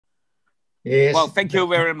Yes. Well, thank you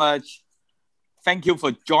very much. Thank you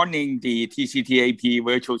for joining the TCTAP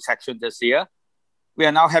virtual section this year. We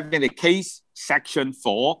are now having the case section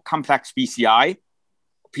for complex PCI,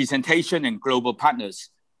 presentation and global partners.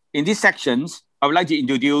 In these sections, I would like to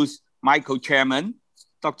introduce my co-chairman,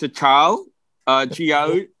 Dr. Chou,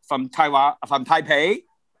 Chiayu from Taiwan, from Taipei.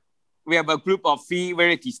 We have a group of three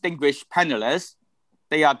very distinguished panelists.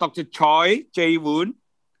 They are Dr. Choi, Woong,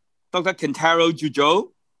 Dr. Kentaro,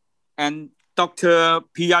 Jujo, and Dr.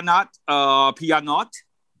 Piyanart.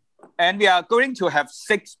 And we are going to have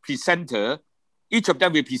 6 presenters. Each of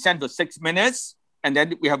them will present for 6 minutes, and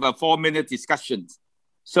then we have a 4-minute discussion.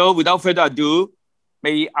 So without further ado,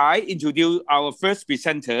 may I introduce our first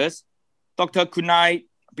presenters, Dr. Kunal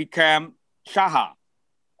Bikram Shaha.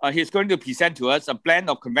 He's going to present to us a blend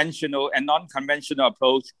of conventional and non-conventional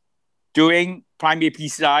approach during primary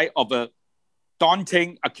PCI of a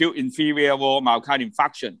daunting acute inferior wall myocardial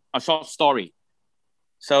infarction, a short story.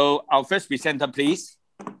 So our first presenter, please.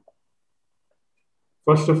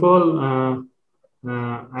 First of all,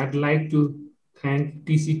 I'd like to thank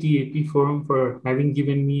TCTAP Forum for having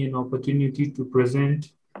given me an opportunity to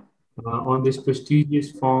present on this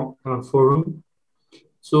prestigious forum.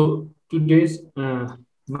 So today's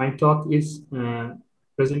my talk is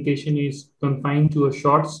presentation is confined to a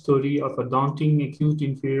short story of a daunting acute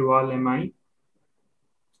inferior wall MI.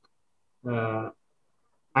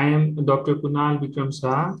 I am Dr. Kunal Bikram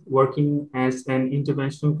Shaha, working as an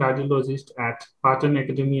interventional cardiologist at Patan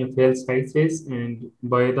Academy of Health Sciences and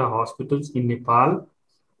Bayada Hospitals in Nepal.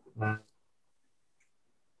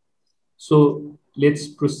 So let's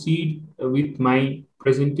proceed with my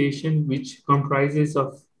presentation, which comprises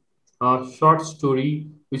of a short story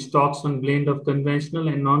which talks on blend of conventional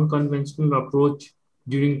and non-conventional approach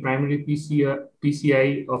during primary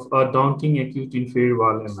PCI of a daunting acute inferior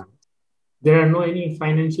wall MI. There are no any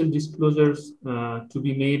financial disclosures to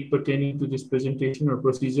be made pertaining to this presentation or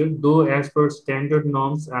procedure, though as per standard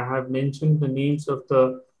norms, I have mentioned the names of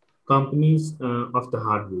the companies of the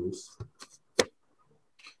hardwares.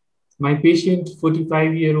 My patient,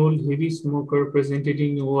 45-year-old heavy smoker, presented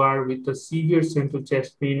in OR with a severe central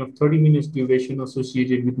chest pain of 30 minutes duration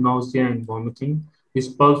associated with nausea and vomiting. His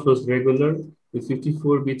pulse was regular with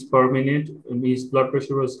 54 beats per minute, and his blood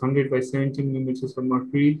pressure was 100 by 70 millimeters of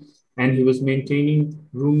mercury, and he was maintaining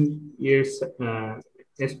room air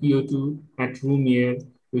SpO2 at room air,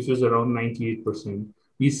 which was around 98%.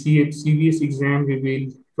 His CVS exam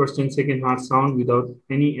revealed first and second heart sound without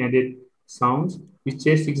any added sounds. His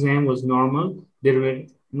chest exam was normal. There were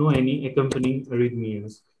no any accompanying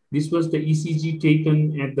arrhythmias. This was the ECG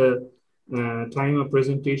taken at the time of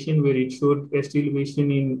presentation, where it showed ST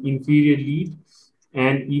elevation in inferior lead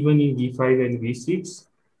and even in V5 and V6.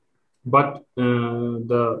 But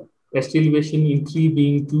the ST elevation in 3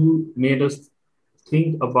 being 2 made us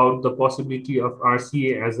think about the possibility of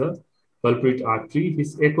RCA as a culprit artery.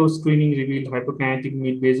 His echo screening revealed hypokinetic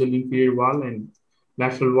mid-basal inferior wall and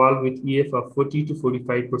lateral wall with EF of 40 to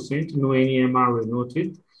 45%. No NEMR were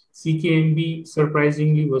noted. CKMB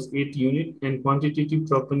surprisingly was 8 unit, and quantitative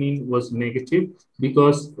troponin was negative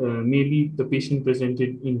because maybe the patient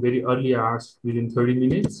presented in very early hours within 30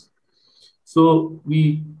 minutes. So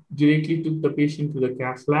we directly took the patient to the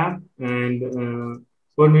cath lab, and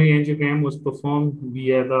coronary angiogram was performed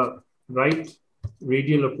via the right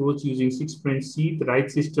radial approach using 6 French C. The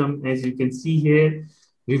right system, as you can see here,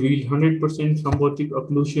 revealed 100% thrombotic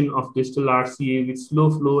occlusion of distal RCA with slow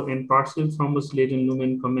flow and partial thrombus-laden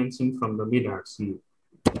lumen commencing from the mid-RCA.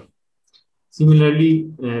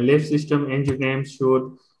 Similarly, left system angiogram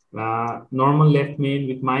showed normal left main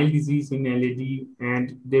with mild disease in LAD,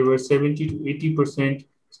 and there were 70 to 80%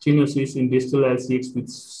 stenosis in distal LCX with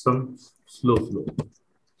some slow flow.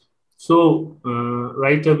 So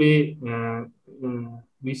right away,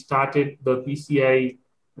 we started the PCI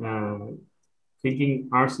thinking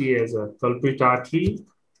RCA as a culprit artery.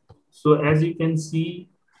 So as you can see,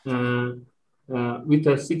 with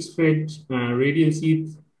a 6 French radial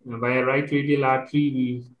sheath via right radial artery,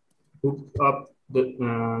 we hooked up the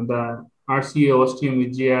RCA ostium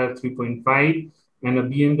with JR 3.5, and a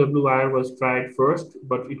BMW wire was tried first,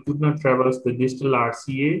 but it could not traverse the distal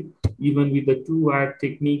RCA. Even with the 2-wire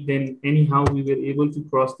technique, then anyhow, we were able to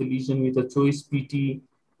cross the lesion with a choice PT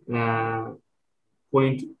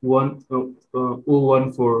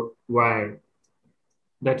 0.014 wire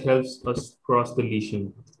that helps us cross the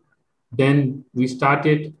lesion. Then we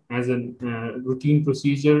started as a routine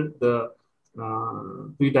procedure, the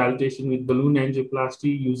pre-dilatation with balloon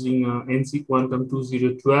angioplasty using NC quantum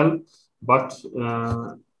 2012, but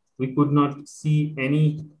we could not see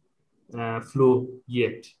any flow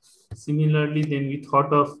yet. Similarly, then we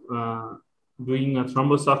thought of doing a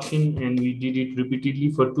thrombosuction, and we did it repeatedly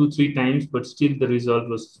for 2-3 times, but still the result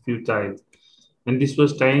was futile. And this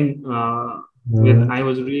was time when I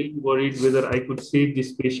was really worried whether I could save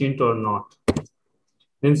this patient or not.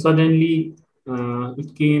 Then suddenly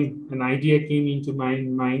an idea came into my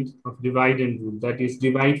mind of divide and rule. That is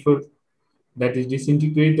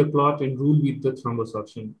disintegrate the clot and rule with the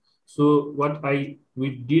thrombosuction. So what we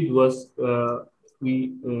did was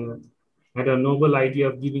we had a novel idea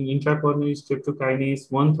of giving intracoronary streptokinase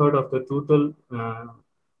 1/3 of the total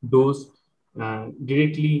dose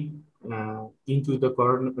directly into the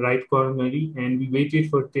right coronary, and we waited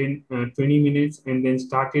for 20 minutes and then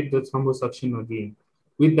started the thrombosuction again.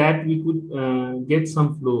 With that, we could get some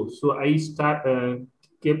flow. So I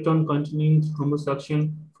kept on continuing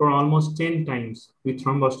thrombosuction for almost 10 times with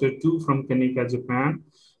Thromboster 2 from Kaneka, Japan.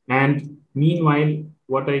 And meanwhile,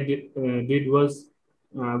 what I did was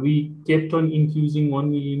we kept on infusing 1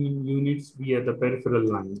 million units via the peripheral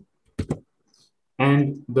line.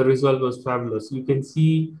 And the result was fabulous. You can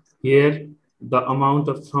see here the amount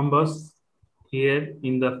of thrombus here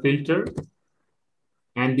in the filter.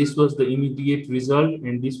 And this was the immediate result.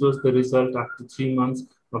 And this was the result after 3 months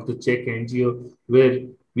of the check angio, where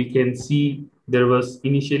we can see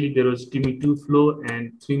initially there was TIMI 2 flow, and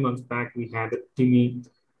 3 months back we had TIMI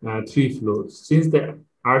 3 flows. Since the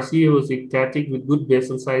RCA was ectatic with good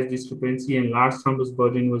vessel size discrepancy and large thrombus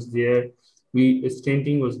burden was there,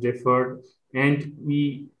 stenting was deferred, and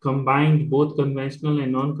we combined both conventional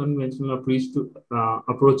and non-conventional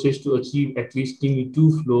approaches to achieve at least TIMI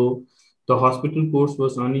 2 flow. The hospital course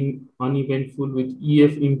was uneventful, with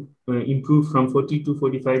EF improved from 40 to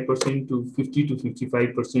 45% to 50 to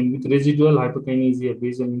 55% with residual hypokinesia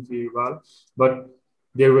basal inferior valve, but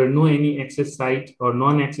there were no any access site or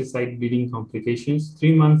non-access site bleeding complications.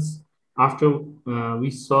 3 months after we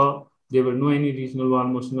saw there were no any regional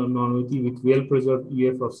valve motion abnormality with well-preserved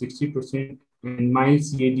EF of 60%, and mild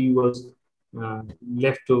CAD was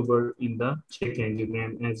left over in the check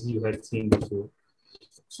angiogram as you had seen before.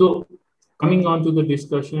 So coming on to the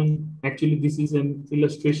discussion, actually this is an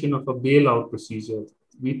illustration of a bailout procedure.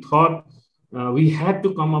 We thought we had to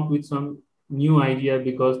come up with some new idea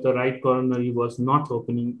because the right coronary was not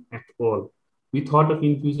opening at all. We thought of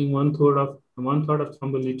infusing one-third of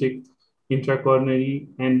thrombolytic intracoronary,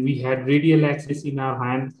 and we had radial access in our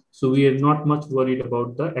hand, so we are not much worried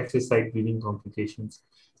about the access site bleeding complications.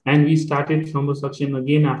 And we started thrombosuction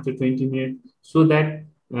again after 20 minutes so that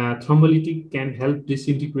thrombolytic can help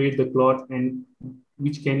disintegrate the clot, and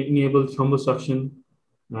which can enable thrombosuction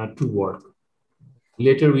to work.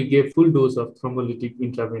 Later, we gave full dose of thrombolytic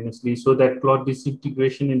intravenously so that clot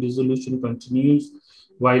disintegration and dissolution continues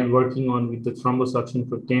while working on with the thrombosuction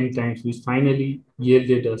for 10 times, which finally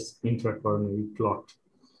yielded us intracoronary clot.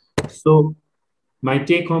 So my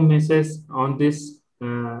take-home message on this,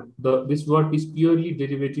 this work is purely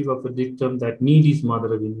derivative of a dictum that need is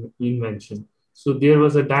mother of invention. So there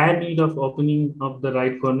was a dire need of opening of the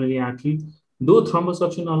right coronary artery. Though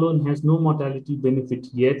thrombosuction alone has no mortality benefit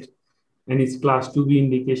yet, and it's class 2B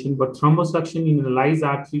indication, but thrombosuction in the Lies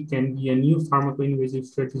artery can be a new pharmacoinvasive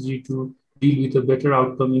strategy to deal with a better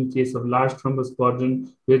outcome in case of large thrombus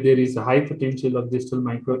burden, where there is a high potential of distal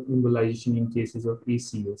microembolization in cases of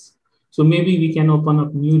ACS. So maybe we can open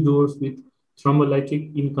up new doors with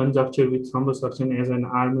thrombolytic in conjunction with thrombosuction as an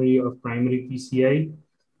armory of primary PCI.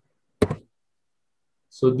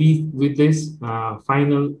 So with this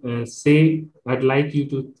final say, I'd like you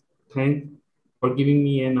to thank for giving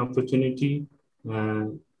me an opportunity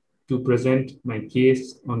to present my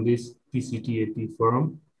case on this TCTAP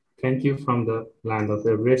forum. Thank you from the land of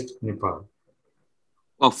Everest, Nepal.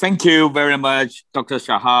 Well, thank you very much, Dr.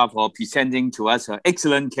 Shaha, for presenting to us an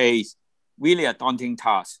excellent case. Really a daunting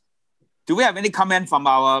task. Do we have any comment from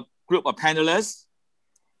our group of panelists?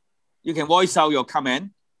 You can voice out your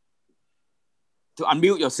comment. To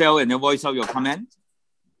unmute yourself and then voice out your comment.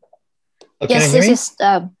 Yes, this is.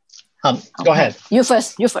 Go ahead. You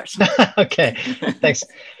first. Okay, thanks.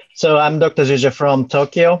 So I'm Dr. Jujo from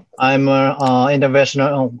Tokyo. I'm an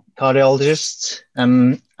interventional cardiologist.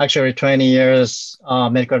 I'm actually 20 years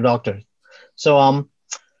medical doctor. So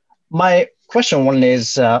my question one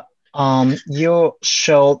is, you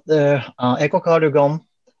showed the echocardiogram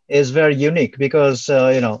is very unique because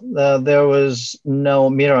there was no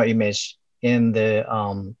mirror image in the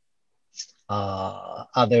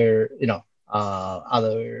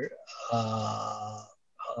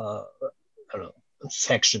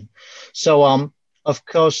section. So of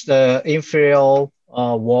course the inferior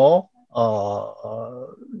wall,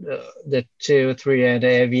 the 2, 3, and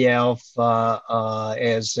AVF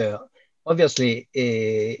is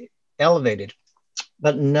obviously elevated,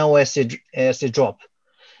 but no acid drop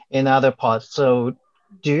in other parts. So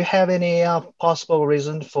do you have any possible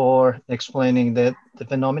reason for explaining the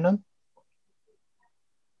phenomenon?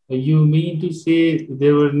 You mean to say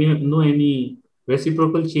there were no any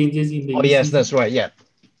reciprocal changes in the ECG? Yes, that's right, yeah.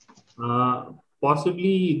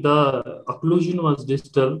 Possibly the occlusion was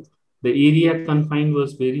distal, the area confined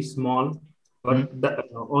was very small, but the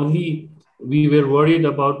only we were worried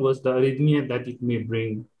about was the arrhythmia that it may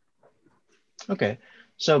bring. Okay.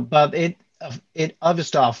 So, but it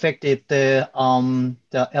obviously affected the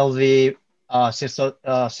LV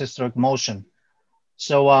systolic motion.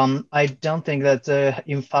 So I don't think that the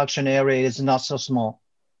infarction area is not so small.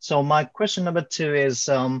 So my question number 2 is,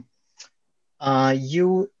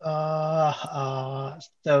 thrombus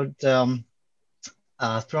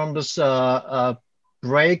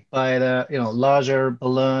break by the larger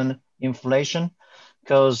balloon inflation,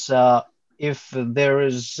 because if there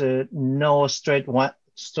is no straight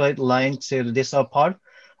line to the distal part,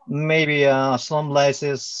 maybe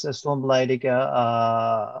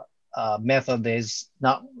thrombolytic method is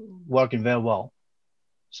not working very well.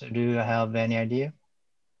 So do you have any idea?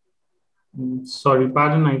 Sorry,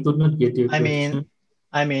 pardon, I could not get your question.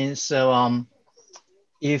 I mean, so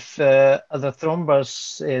if the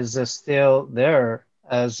thrombus is still there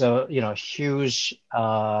as a huge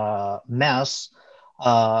mass,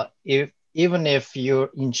 even if you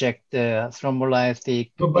inject the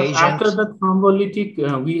thrombolytic agent. After the thrombolytic,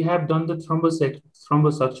 we have done the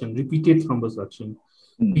thrombosuction, repeated thrombosuction.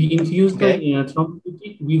 We infused the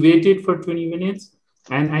thrombolytic, we waited for 20 minutes,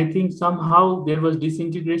 and I think somehow there was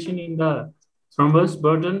disintegration in the thrombus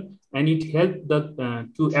burden, and it helped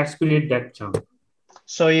to aspirate that chunk.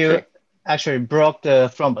 So you actually broke the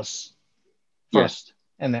thrombus first,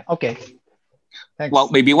 and then, okay. Thanks. Well,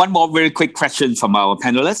 maybe one more very quick question from our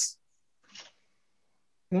panelists.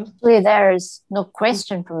 There's no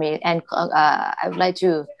question for me, and I would like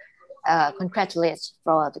to congratulate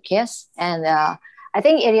for the case. And I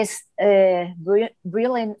think it is a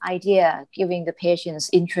brilliant idea giving the patients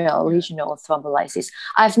intra-regional thrombolysis.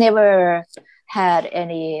 I've never had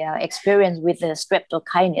any experience with the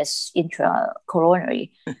streptokinase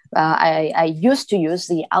intracoronary. I used to use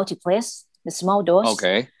the altiplase, the small dose.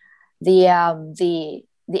 Okay. The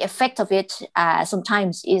effect of it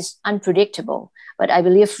sometimes is unpredictable, but I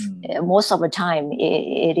believe most of the time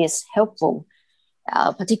it is helpful,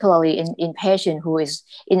 particularly in patient who is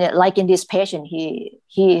like in this patient, he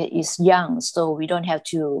is young, so we don't have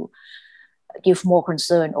to give more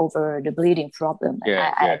concern over the bleeding problem.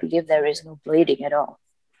 I believe there is no bleeding at all.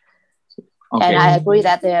 Okay. And I agree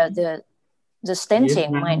that the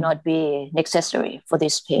stenting might not be necessary for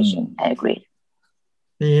this patient. I agree.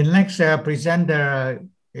 The next presenter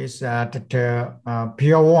is Dr.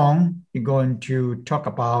 Pheerawong. We're going to talk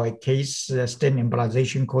about a case stent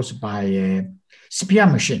embolization caused by a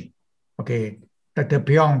CPR machine. Okay, Dr.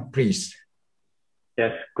 Pheerawong, please.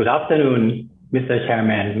 Yes, good afternoon, Mr.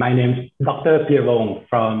 Chairman. My name is Dr. Pheerawong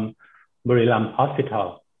from Bikram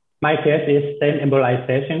Hospital. My case is stent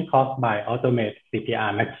embolization caused by automated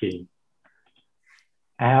CPR machine.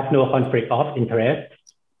 I have no conflict of interest.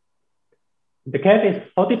 The case is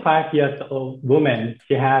 45 years old woman.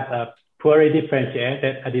 She has a poorly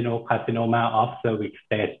differentiated adenocarcinoma of cervix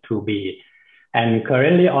stage 2B and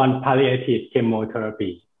currently on palliative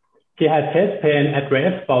chemotherapy. She had chest pain at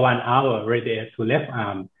rest for 1 hour, radiated to left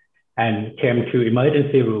arm, and came to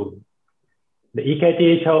emergency room. The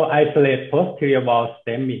EKG showed isolated posterior wall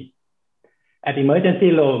STEMI. At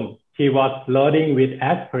emergency room, she was loading with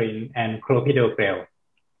aspirin and clopidogrel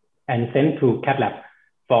and sent to cath lab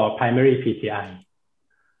for primary PCI.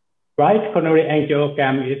 Right coronary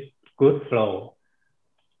angiogram is good flow.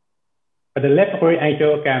 But the left coronary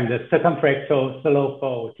angiogram, the circumference shows slow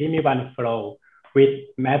flow, TIMI1 flow with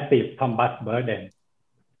massive thrombus burden.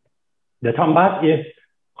 The thrombus is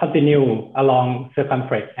continue along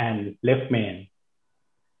circumference and left main.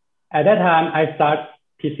 At that time, I start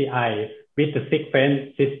PCI with the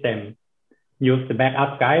sequence system, use the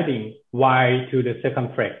backup guiding Y to the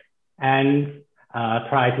circumference and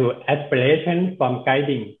try to aspiration from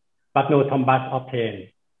guiding, but no thrombus obtained.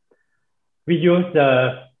 We use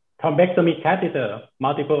the thrombectomy catheter,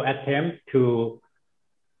 multiple attempts to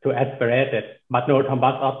aspirate it, but no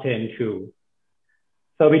thrombus obtained too.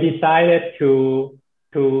 So we decided to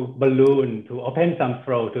balloon, to open some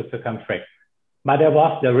flow to circumference. But there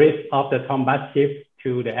was the risk of the thrombus shift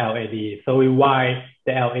to the LAD. So we wide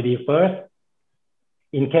the LAD first.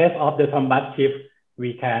 In case of the thrombus shift,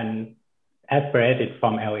 we can aspirate it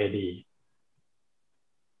from LAD.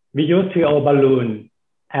 We use 3O balloon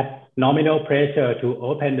at nominal pressure to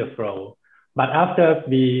open the flow, But after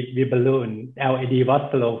we balloon, LAD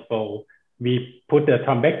was slow flow. We put the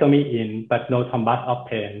thrombectomy in, but no thrombus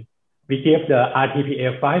obtained. We give the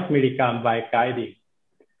RTPA 5 milligram by guiding.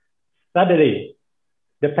 Suddenly,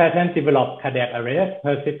 the patient developed cardiac arrest.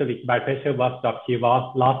 Her systolic blood pressure was dropped. She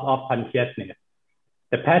was loss of consciousness.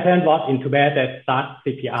 The patient was intubated, start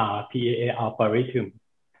CPR, PAA algorithm.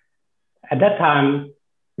 At that time,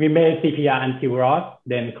 we made CPR until loss,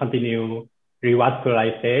 then continue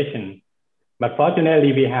revascularization. But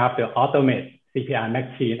fortunately, we have the automated CPR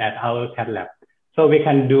machine at our cath lab. So we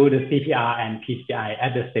can do the CPR and PCI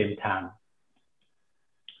at the same time.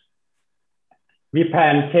 We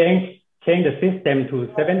plan change the system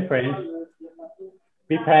to 7 frames.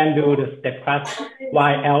 We plan do the step class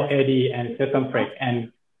YLAD and circumflex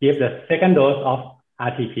and give the second dose of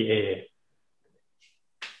RTPA.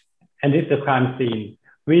 And this is the crime scene.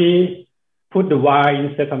 We put the Y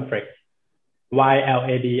in circumflex,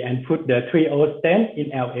 YLAD, and put the 3O stent in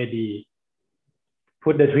LAD.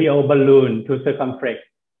 Put the 3O balloon to circumflex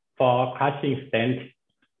for crushing stent.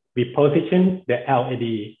 We position the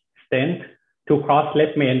LAD stent to cross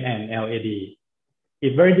left main and LAD.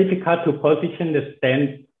 It's very difficult to position the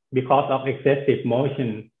stent because of excessive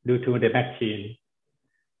motion due to the machine.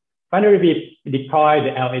 Finally, we deploy the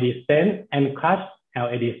LAD stent and crush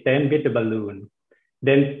LAD stent with the balloon.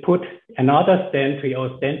 Then put another stent,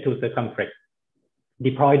 3O stent to circumflex.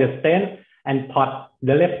 Deploy the stent and pot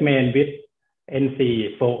the left main with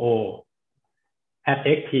NC4O at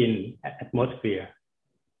 18 atmosphere.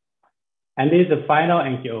 And this is the final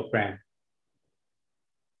angiogram.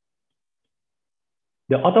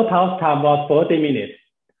 The autopause time was 40 minutes.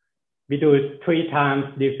 We do 3 times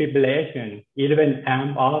defibrillation, 11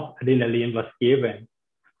 amp of adrenaline was given.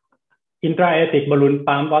 Intra-aortic balloon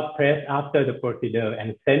pump was pressed after the procedure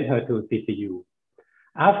and sent her to CCU.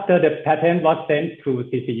 After the patient was sent to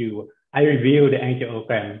CCU, I reviewed the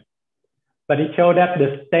angiogram. But it showed that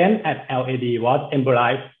the stent at LAD was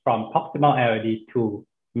embolized from proximal LAD to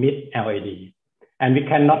mid LAD. And we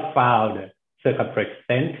cannot find the circumflex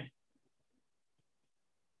stent.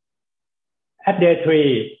 At day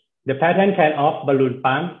 3, the patient can off balloon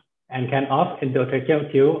pump and can off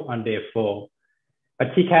endotracheal tube on day 4. But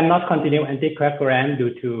she cannot continue anticoagulant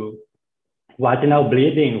due to vaginal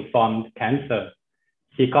bleeding from cancer.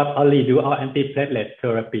 She got only dual antiplatelet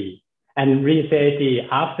therapy and re-CAG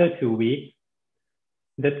after 2 weeks.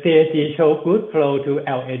 The CAG showed good flow to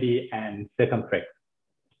LAD and circumflex.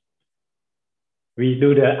 We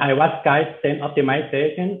do the IVAS guide stent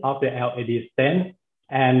optimization of the LAD stent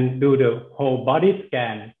and do the whole body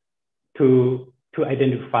scan to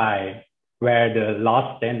identify where the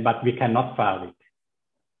lost stent, but we cannot find it.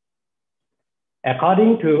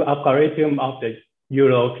 According to algorithm of the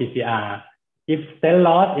Euro PCR, if stent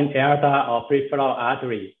loss in aorta or peripheral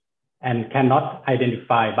artery and cannot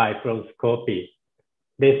identify by fluoroscopy,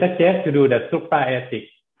 they suggest to do the supraaortic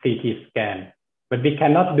CT scan, but we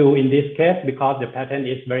cannot do in this case because the patient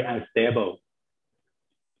is very unstable.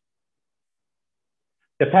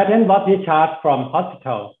 The patient was discharged from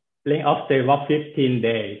hospital, length of stay was 15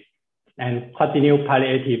 days, and continued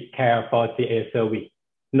palliative care for CA cervix.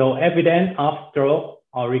 No evidence of stroke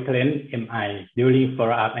or recurrent MI during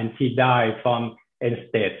follow-up, and she died from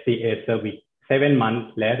end-stage CA cervix 7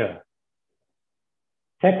 months later.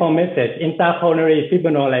 Take-home message: intracoronary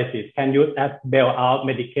fibrinolysis can use as bailout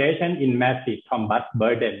medication in massive thrombus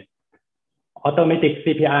burden. Automatic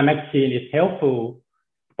CPR machine is helpful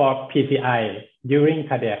for PCI during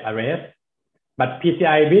cardiac arrest, but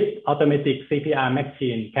PCI with automatic CPR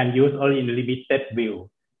machine can use only in limited view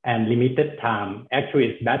and limited time, actually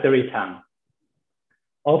it's battery time.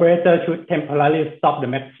 Operator should temporarily stop the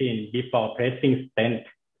machine before pressing stent,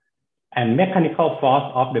 and mechanical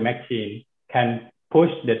force of the machine can push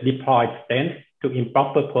the deployed stent to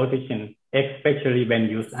improper position, especially when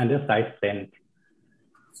used undersized stent.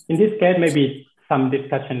 In this case, maybe some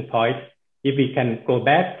discussion points. If we can go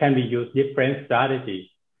back, can we use different strategies?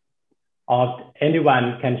 Or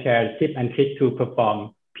anyone can share tip and trick to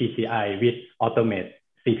perform PCI with automated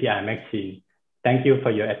CPR machine. Thank you for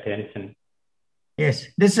your attention. Yes,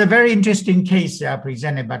 this is a very interesting case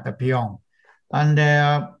presented by the Piyanont. And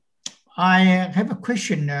I have a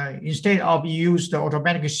question. Instead of use the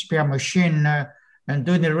automatic CPR machine and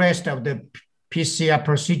doing the rest of the PCI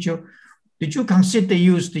procedure, did you consider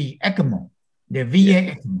use the ECMO, the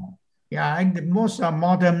VA ECMO? Yeah, and the most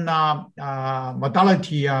modern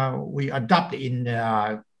modality we adopt in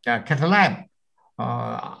cath lab,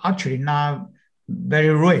 actually now very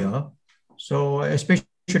rare. So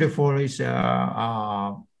especially for this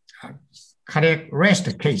cardiac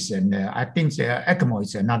arrest case, and I think the ECMO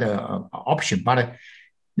is another option. But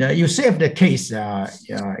You saved the case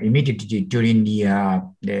immediately during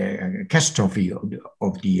the catastrophe of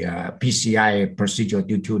the PCI procedure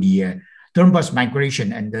due to the thrombus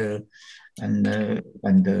migration and the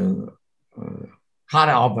heart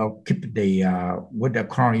of keep the with the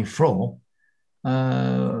coronary flow.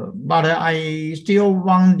 But I still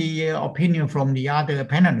want the opinion from the other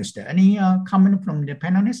panelists. Any comment from the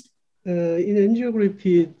panelists? In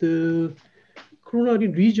angiography, the coronary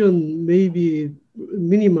region may be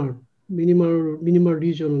minimal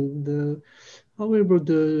region. However,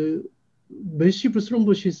 the massive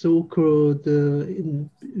thrombosis occurred in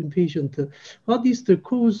patient. What is the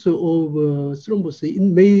cause of thrombosis?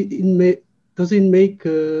 Does it make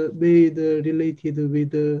related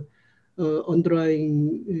with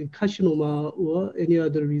underlying carcinoma or any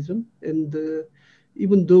other reason? And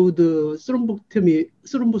even though the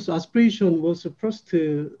thrombus aspiration was first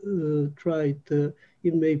tried,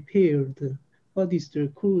 it may fail. What is the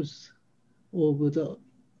cause of the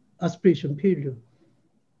aspiration failure?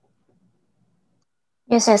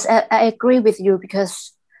 Yes, I agree with you,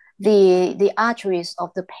 because the arteries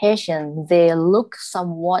of the patient, they look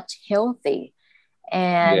somewhat healthy,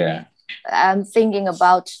 and I'm thinking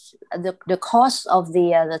about the cause of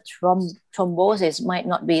the thrombosis might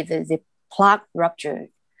not be the plaque rupture.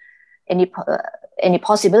 Any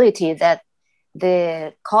possibility that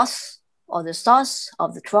the cause or the source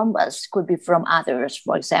of the thrombus could be from others.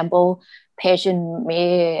 For example, patient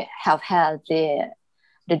may have had the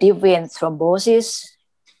deviant thrombosis.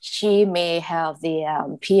 She may have the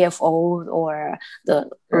PFO or the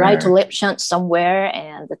right to left shunt somewhere,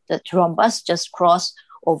 and the thrombus just crossed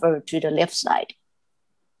over to the left side.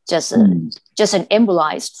 Just an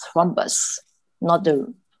embolized thrombus, not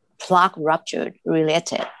the plaque rupture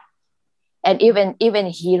related. And even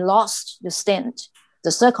he lost the stent,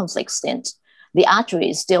 the circumflex stent, the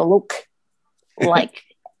arteries still look like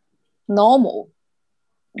normal.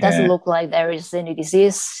 Doesn't look like there is any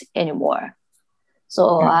disease anymore.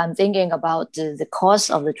 So I'm thinking about the cause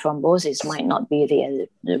of the thrombosis might not be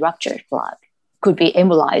the ruptured plaque. Could be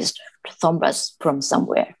embolized thrombus from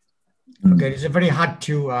somewhere. Okay, it's very hard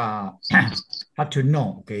to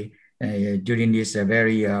know. Okay, during this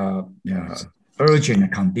very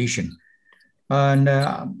urgent condition, and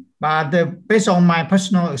but based on my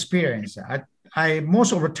personal experience, I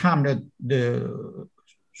most of the time the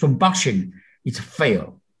thrombustion is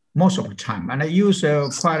fail most of the time, and I use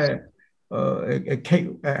quite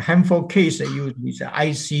a handful case. I use this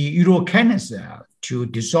IC urocanase to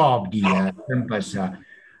dissolve the thrombus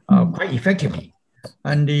quite effectively.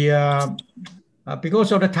 And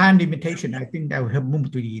because of the time limitation, I think I will have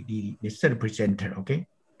moved to the third presenter. Okay,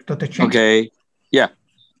 Dr. Chen. Okay, yeah.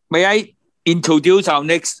 May I introduce our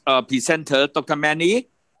next presenter, Dr. Mani,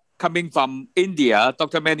 coming from India.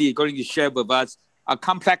 Dr. Mani is going to share with us a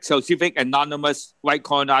complex calcific and anonymous right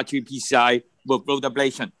coronary artery PCI with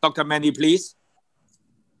rotablation. Dr. Mani, please.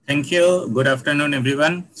 Thank you. Good afternoon,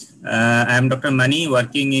 everyone. I am Dr. Mani,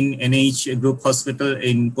 working in NH Group Hospital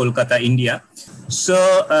in Kolkata, India. So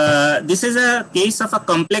this is a case of a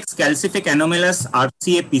complex calcific anomalous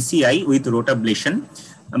RCA PCI with rotablation.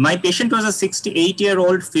 My patient was a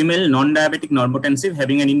 68-year-old female non-diabetic normotensive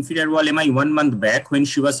having an inferior wall MI 1 month back when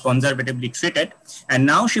she was conservatively treated. And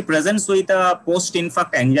now she presents with a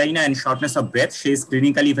post-infarct angina and shortness of breath. She is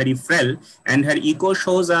clinically very frail, and her echo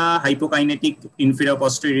shows a hypokinetic inferior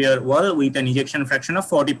posterior wall with an ejection fraction of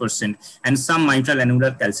 40% and some mitral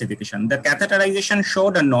annular calcification. The catheterization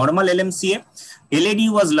showed a normal LMCA.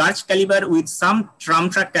 LAD was large caliber with some tram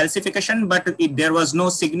tract calcification, but there was no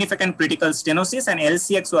significant critical stenosis, and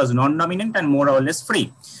LCX was non-dominant and more or less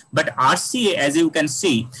free. But RCA, as you can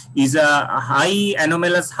see, is a high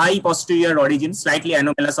anomalous, high posterior origin, slightly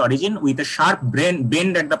anomalous origin with a sharp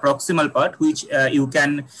bend at the proximal part, which you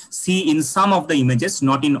can see in some of the images,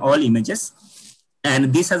 not in all images.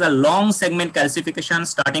 And this has a long segment calcification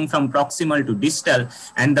starting from proximal to distal,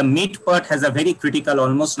 and the mid part has a very critical,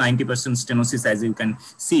 almost 90% stenosis, as you can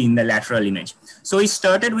see in the lateral image. So we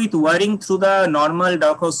started with worrying through the normal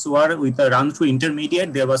Darkhouse swar with a run-through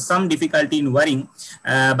intermediate. There was some difficulty in worrying,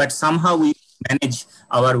 but somehow we managed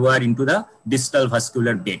our wire into the distal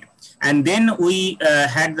vascular bed. And then we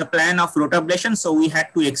had the plan of rotablation, so we had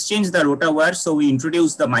to exchange the rota wire. So we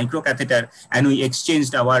introduced the microcatheter and we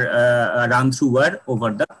exchanged our run-through wire over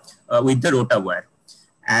the with the rota wire.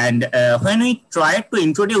 And when we tried to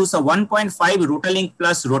introduce a 1.5 Rotalink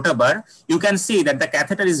plus rotabar, you can see that the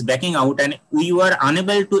catheter is backing out, and we were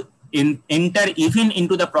unable to enter even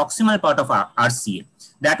into the proximal part of our RCA.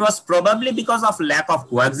 That was probably because of lack of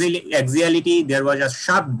coaxiality. There was a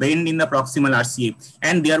sharp bend in the proximal RCA,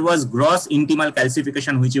 and there was gross intimal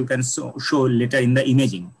calcification, which you can show later in the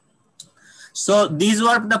imaging. So these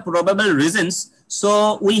were the probable reasons.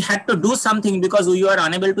 So we had to do something because we were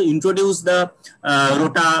unable to introduce the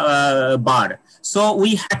rota bar. So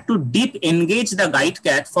we had to deep engage the guide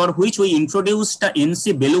cath, for which we introduced the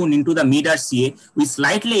NC balloon into the mid RCA. We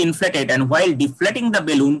slightly inflated, and while deflating the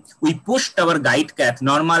balloon, we pushed our guide cath,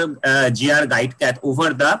 normal GR guide cath,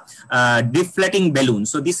 over the deflating balloon.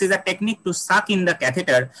 So this is a technique to suck in the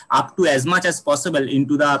catheter up to as much as possible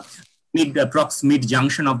into the mid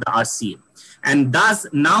junction of the RCA. And thus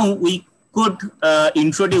now we could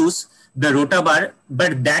introduce the rotabar,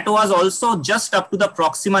 but that was also just up to the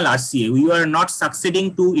proximal RCA. We were not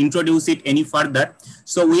succeeding to introduce it any further.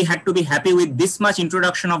 So we had to be happy with this much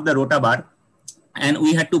introduction of the rotabar, and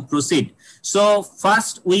we had to proceed. So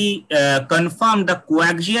first we confirmed the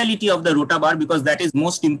coaxiality of the rotabar, because that is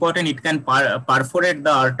most important. It can perforate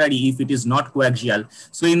the artery if it is not coaxial.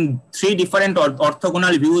 So in 3 different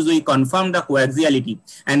orthogonal views, we confirmed the coaxiality,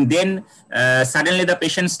 and then suddenly the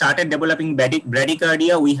patient started developing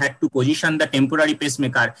bradycardia. We had to position the temporary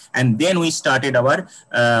pacemaker, and then we started our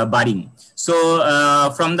barring. So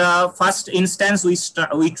from the first instance,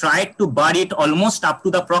 we tried to bar it almost up to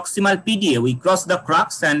the proximal PDA. We crossed the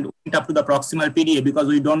crux and went up to the proximal PDA, because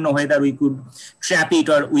we don't know whether we could trap it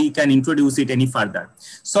or we can introduce it any further.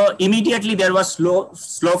 So immediately there was slow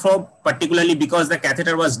flow, particularly because the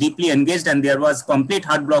catheter was deeply engaged and there was complete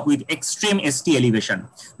heart block with extreme ST elevation.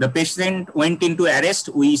 The patient went into arrest.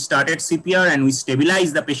 We started CPR and we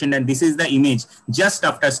stabilized the patient, and this is the image just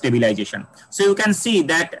after stabilization. So you can see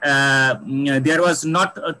that there was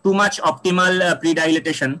not too much optimal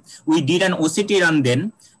pre-dilatation. We did an OCT run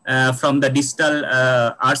then from the distal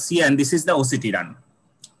RCA, and this is the OCT run.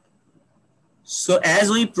 So as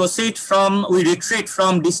we retreat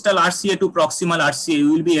from distal RCA to proximal RCA,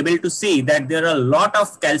 you will be able to see that there are a lot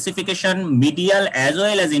of calcification, medial as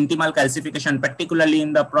well as intimal calcification, particularly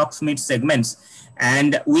in the prox-mid segments.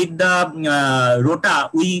 And with the rota,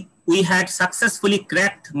 we had successfully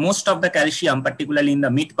cracked most of the calcium, particularly in the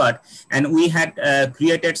mid part, and we had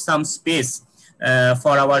created some space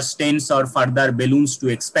for our stents or further balloons to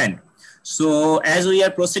expand. So as we are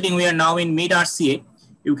proceeding, we are now in mid RCA.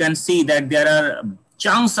 You can see that there are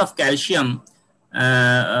chunks of calcium,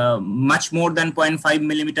 much more than 0.5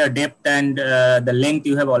 millimeter depth, and the length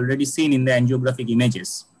you have already seen in the angiographic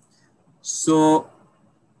images. So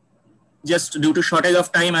just due to shortage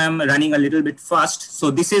of time, I am running a little bit fast.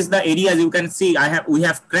 So this is the area, as you can see, we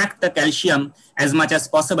have cracked the calcium as much as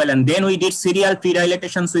possible, and then we did serial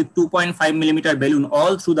pre-dilatations with 2.5 millimeter balloon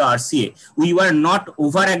all through the RCA. We were not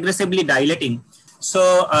over aggressively dilating.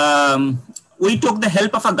 So we took the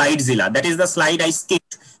help of a guidezilla. That is the slide I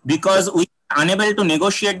skipped, because we were unable to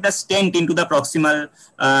negotiate the stent into the proximal,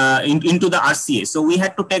 into the RCA. So we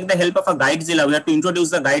had to take the help of a guidezilla. We had to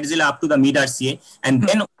introduce the guidezilla up to the mid RCA, and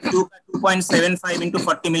then we took a 2.75 into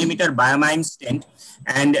 40 millimeter biomime stent,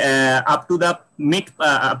 and up to the mid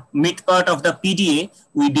part of the PDA,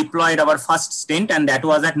 we deployed our first stent, and that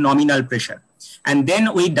was at nominal pressure. And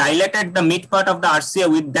then we dilated the mid part of the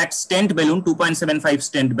RCA with that stent balloon, 2.75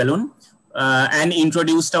 stent balloon, and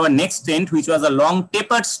introduced our next stent, which was a long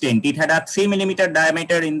tapered stent. It had a 3 millimeter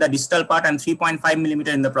diameter in the distal part and 3.5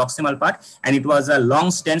 millimeter in the proximal part, and it was a long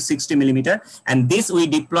stent, 60 millimeter, and this we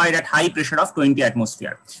deployed at high pressure of 20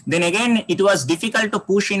 atmosphere. Then again, it was difficult to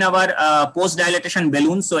push in our post dilatation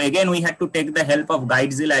balloon, so again we had to take the help of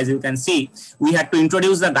guidezilla. As you can see, we had to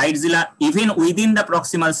introduce the guidezilla even within the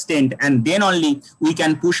proximal stent, and then only we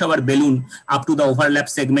can push our balloon up to the overlap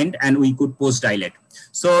segment and we could post dilate.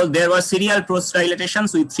 So there were serial post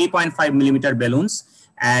dilatations with 3.5 millimeter balloons,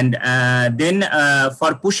 and then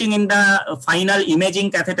for pushing in the final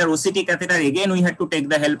imaging catheter, OCT catheter, again we had to take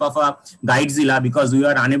the help of a guidezilla because we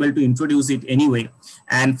were unable to introduce it anyway.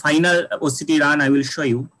 And final OCT run I will show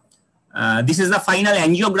you. This is the final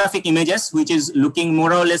angiographic images, which is looking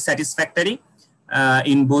more or less satisfactory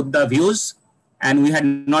in both the views, and we had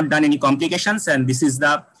not done any complications, and this is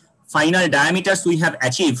the final diameters we have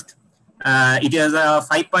achieved. It is a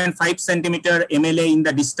 5.5 centimeter MLA in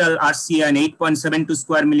the distal RCA and 8.72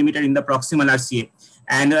 square millimeter in the proximal RCA.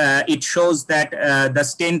 And it shows that the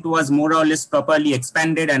stent was more or less properly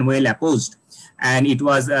expanded and well apposed. And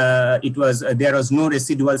there was no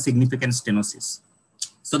residual significant stenosis.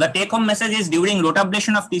 So the take-home message is during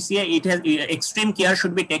rotablation of TCA, extreme care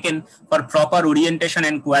should be taken for proper orientation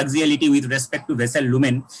and coaxiality with respect to vessel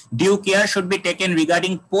lumen. Due care should be taken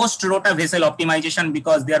regarding post-rota vessel optimization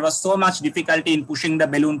because there was so much difficulty in pushing the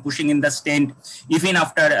balloon, pushing in the stent, even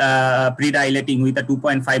after pre-dilating with a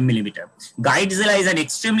 2.5 millimeter. GuideZilla is an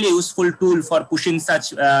extremely useful tool for pushing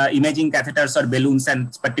such imaging catheters or balloons,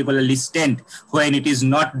 and particularly stent when it is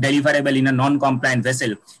not deliverable in a non-compliant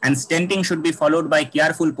vessel. And stenting should be followed by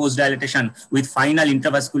careful post-dilatation with final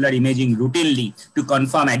intravascular imaging routinely to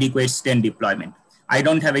confirm adequate stent deployment. I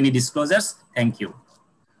don't have any disclosures. Thank you.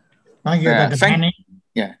 Thank you, Dr. Manny.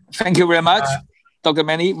 Yeah, thank you very much, Dr.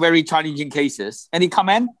 Manny. Very challenging cases. Any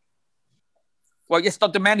comment? Well, yes,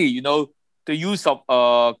 Dr. Manny, you know, the use of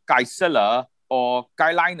GuideZilla or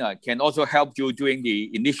guideliner can also help you during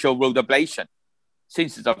the initial rotablation.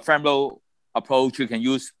 Since it's a femoral approach, you can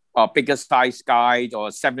use a bigger size guide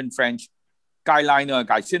or 7 French guideliner.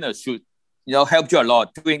 GuideZilla should, you know, help you a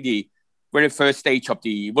lot during the very first stage of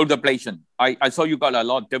the rotablation. I saw you got a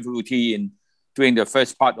lot of difficulty in during the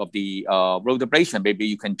first part of the rotablation. Maybe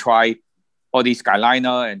you can try all these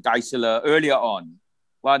guideliner and GuideZilla earlier on,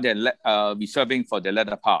 rather than reserving for the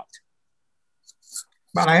latter part.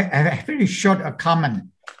 But I have a very short comment.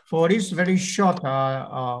 For this very short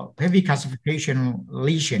heavy calcification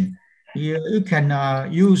lesion, you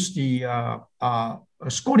can use the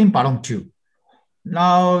scoring balloon tube.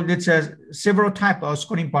 Now, there's several types of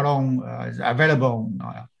scoring balloon available.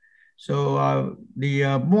 So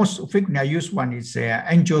the most frequently used one is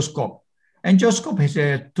angioscope. Angioscope has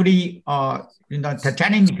 3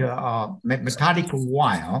 titanium metallic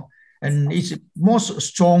wire, and it's most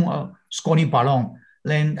strong scoring balloon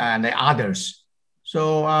than the others.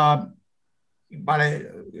 So,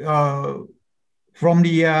 from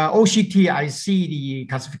the OCT, I see the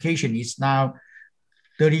classification is now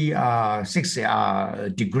 36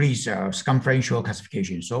 degrees circumferential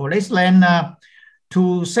classification. So let's land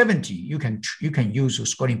to 70. You can use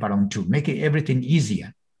scoring balloon to make everything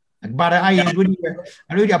easier. But I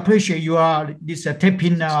really appreciate your this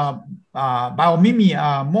taping biomimi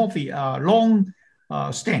morphy long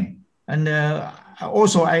stent, and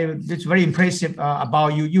also it's very impressive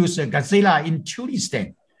about you use GuideZilla in Chou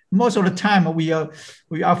stent. Most of the time we are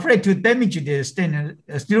afraid to damage the stent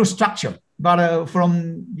still structure. But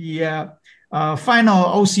from the final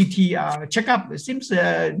OCT checkup, it seems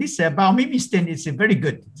this biomimi stent is very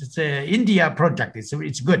good. It's an India project.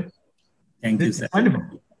 It's good. Thank you, sir.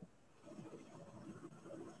 Wonderful.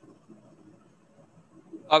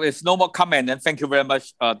 There's no more comment, and thank you very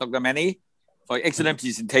much, Dr. Manny, for your excellent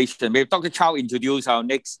presentation. May Dr. Chou introduce our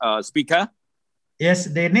next speaker? Yes,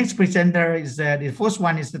 the next presenter is the first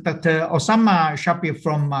one is Dr. Osama Shafi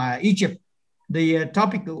from Egypt. The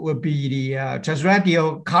topic will be the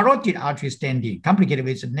transradial carotid artery stenting, complicated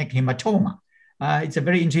with neck hematoma. It's a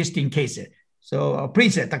very interesting case. So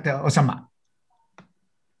please, Dr. Osama.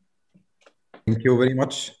 Thank you very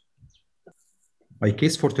much. My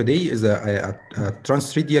case for today is a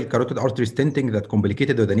transradial carotid artery stenting that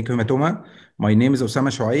complicated with a neck hematoma. My name is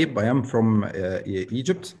Osama Shuaib. I am from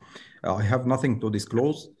Egypt. I have nothing to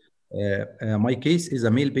disclose. My case is a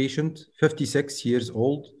male patient, 56 years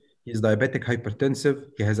old. He is diabetic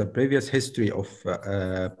hypertensive. He has a previous history of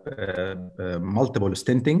multiple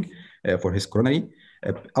stenting for his coronary.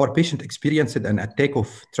 Our patient experienced an attack of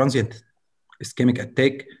transient ischemic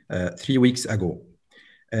attack 3 weeks ago.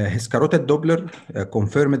 His carotid Doppler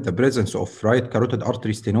confirmed the presence of right carotid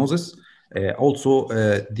artery stenosis. Also,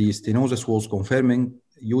 the stenosis was confirming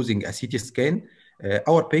using a CT scan.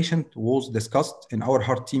 Our patient was discussed in our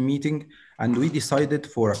heart team meeting, and we decided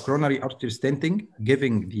for a coronary artery stenting,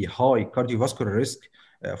 giving the high cardiovascular risk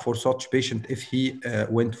for such patient if he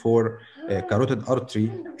went for carotid artery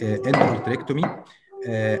endarterectomy.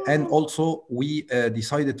 And also, we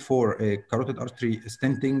decided for carotid artery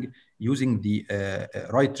stenting using the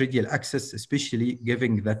right radial axis, especially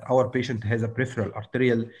given that our patient has a peripheral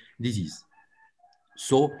arterial disease.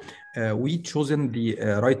 So we chosen the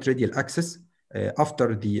right radial axis.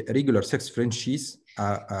 After the regular 6 French sheaths,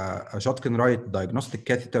 a Jotkin right diagnostic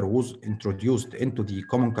catheter was introduced into the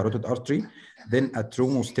common carotid artery. Then a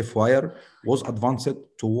Tromo stiff wire was advanced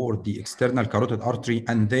toward the external carotid artery,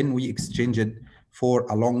 and then we exchanged for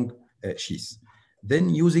a long sheath.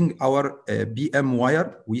 Then using our BM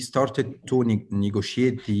wire, we started to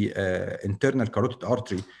negotiate the internal carotid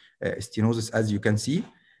artery stenosis, as you can see.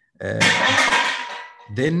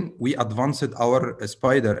 Then we advanced our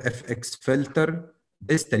Spider FX filter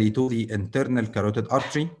distally to the internal carotid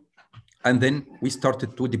artery. And then we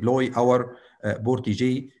started to deploy our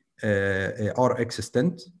Portige RX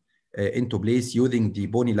stent into place using the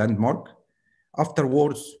bony landmark.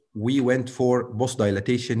 Afterwards, we went for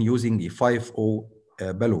post-dilatation using a 5O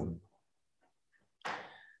balloon.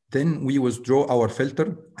 Then we withdraw our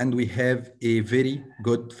filter and we have a very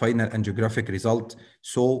good final angiographic result.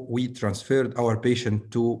 So we transferred our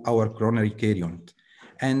patient to our coronary care unit.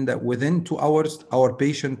 And within 2 hours, our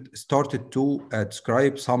patient started to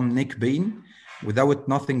describe some neck pain without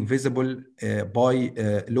nothing visible by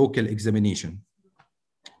local examination.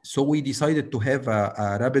 So we decided to have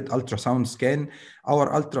a rapid ultrasound scan.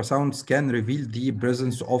 Our ultrasound scan revealed the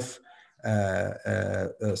presence of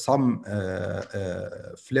some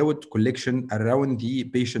fluid collection around the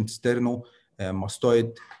patient's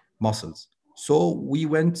sternomastoid muscles. So we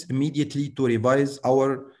went immediately to revise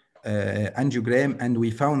our angiogram, and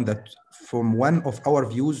we found that from one of our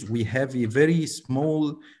views, we have a very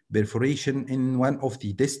small perforation in one of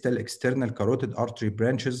the distal external carotid artery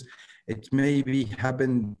branches. It maybe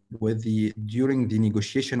happened during the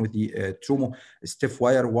negotiation with the trauma stiff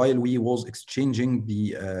wire while we was exchanging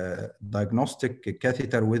the diagnostic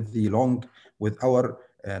catheter with our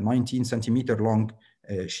 19 centimeter long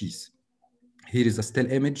sheath. Here is a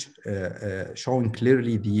still image showing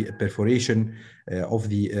clearly the perforation of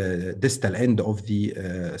the distal end of the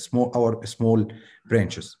our small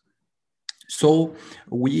branches. So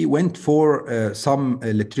we went for some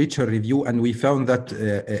literature review, and we found that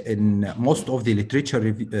in most of the literature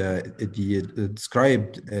the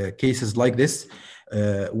described cases like this,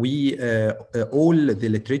 all the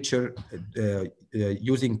literature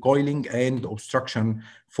using coiling and obstruction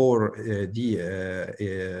for the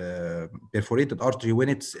perforated artery when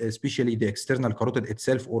it's especially the external carotid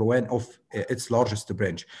itself or one of its largest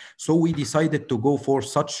branch. So we decided to go for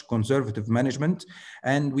such conservative management,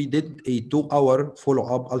 and we did a 2-hour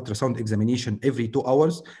follow-up ultrasound examination every 2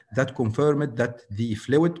 hours that confirmed that the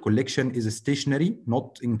fluid collection is stationary,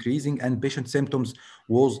 not increasing, and patient symptoms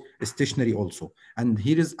was stationary also. And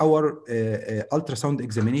here is our ultrasound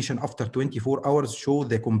examination after 24 hours show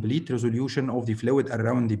the complete resolution of the fluid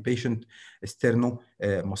around the patient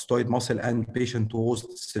sternomastoid muscle, and patient was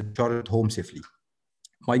discharged home safely.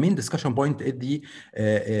 My main discussion point is the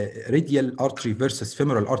radial artery versus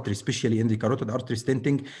femoral artery, especially in the carotid artery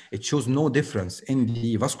stenting. It shows no difference in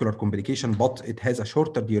the vascular complication, but it has a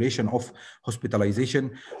shorter duration of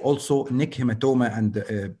hospitalization. Also, neck hematoma and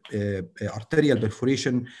arterial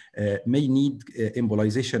perforation may need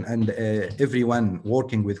embolization, and everyone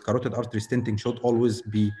working with carotid artery stenting should always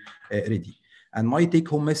be ready. And my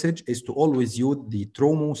take-home message is to always use the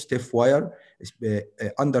trauma stiff wire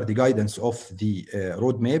under the guidance of the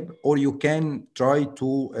roadmap, or you can try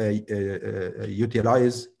to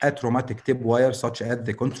utilize a traumatic tip wire such as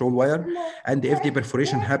the control wire. And if the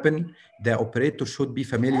perforation happen, the operator should be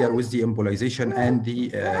familiar with the embolization and the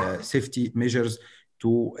safety measures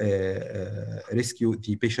to rescue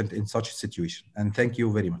the patient in such a situation. And thank you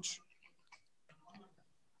very much.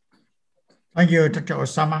 Thank you, Dr.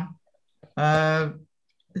 Osama.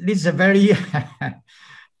 This is a very,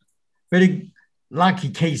 very lucky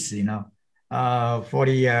case, you know, for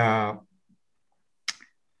the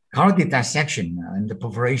carotid dissection and the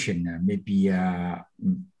perforation. Maybe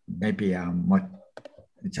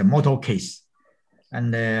it's a mortal case,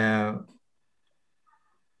 and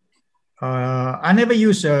I never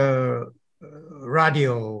use a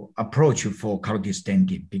radial approach for carotid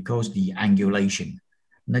stenting because the angulation,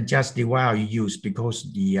 not just the wire you use,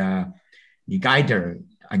 because the guider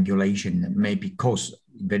angulation may be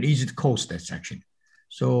very easy to cause dissection.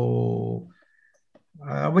 So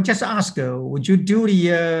I would just ask, would you do the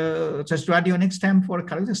transradial next time for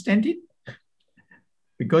carotid stenting?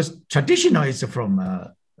 Because traditional is from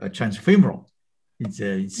a transfemoral.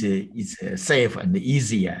 It's safe and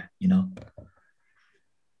easier, you know.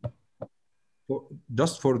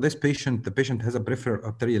 Just for this patient, the patient has a peripheral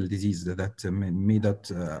arterial disease that made that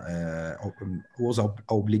was an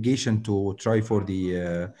obligation to try for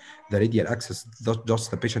the radial access. Just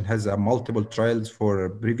the patient has multiple trials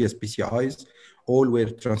for previous PCIs, all were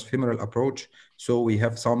transfemoral approach. So we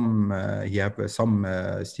have some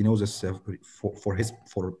stenosis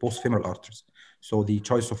for post-femoral arteries. So the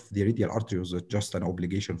choice of the radial artery was just an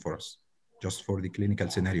obligation for us, just for the clinical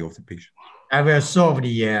scenario of the patient. I will solve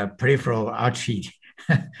the peripheral artery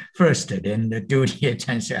first, then do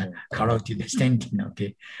the carotid stenting,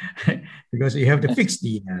 okay? Because you have to fix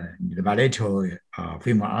the bilateral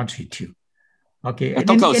femoral artery too. Okay.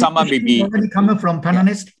 Dr. Osama, maybe coming from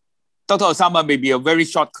panelist. Dr. Osama, maybe a very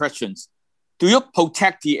short question. Do you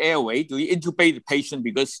protect the airway? Do you intubate the patient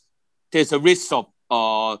because there's a risk of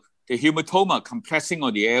the hematoma compressing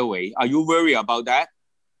on the airway? Are you worried about that?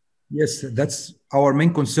 Yes, that's our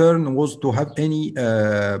main concern, was to have any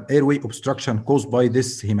airway obstruction caused by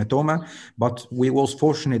this hematoma, but we was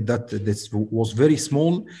fortunate that this was very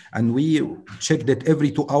small, and we checked it every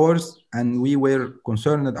 2 hours, and we were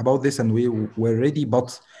concerned about this, and we were ready,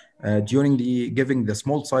 but during the giving the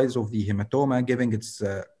small size of the hematoma, giving its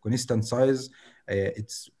constant size,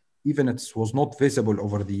 it's even it was not visible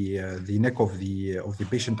over the neck of the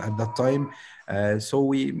patient at that time. So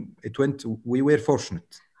we were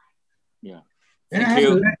fortunate. Yeah. Then I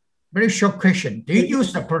have a very short question. Do you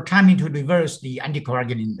use the protamine to reverse the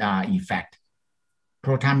anticoagulant effect?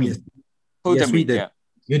 Protamine. Yes. Yes, we did. Yeah.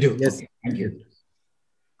 You do? Yes. Okay. Thank you.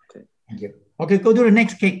 Okay. Thank you. Okay, go to the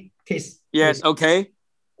next case. Yes, okay.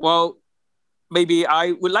 Well, maybe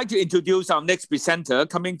I would like to introduce our next presenter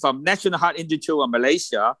coming from National Heart Institute of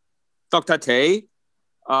Malaysia, Dr. Tay.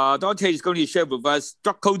 Dr. Tay is going to share with us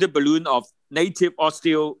drug-coated balloon of native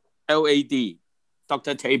osteo LAD.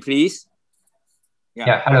 Dr. Tay, please.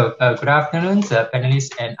 Yeah, hello. Good afternoon,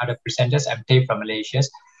 panelists and other presenters. I'm Tay from Malaysia.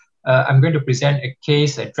 I'm going to present a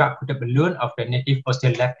case, a drug-coated balloon of the native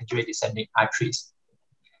osteo left anterior descending arteries.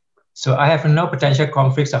 So I have no potential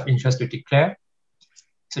conflicts of interest to declare.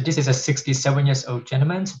 So this is a 67-year-old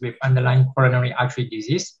gentleman with underlying coronary artery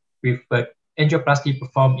disease with angioplasty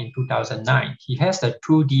performed in 2009. He has a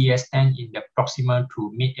 2 DES stent in the proximal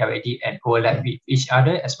to mid LAD and overlap with each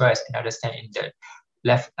other, as well as another stent in the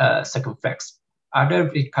left circumflex. Other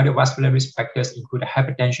cardiovascular risk factors include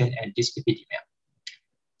hypertension and dyslipidemia.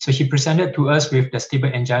 So he presented to us with the stable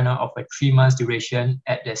angina of a 3 months duration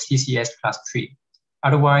at the CCS class 3.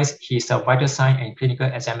 Otherwise, his vital sign and clinical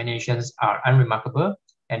examinations are unremarkable,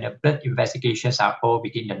 and the blood investigations are all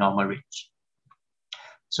within the normal range.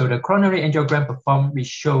 So the coronary angiogram performed, we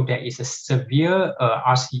show there is a severe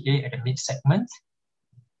RCA at the mid segment.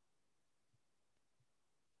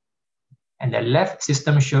 And the left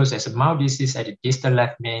system shows there's a mild disease at the distal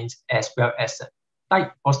left main, as well as a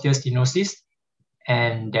tight osteostenosis.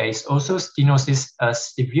 And there is also stenosis,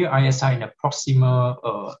 severe ISR in the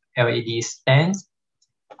proximal LAD stent.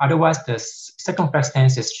 Otherwise, the circumflex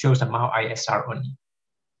stent shows a mild ISR only.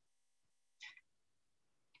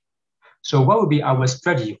 So what would be our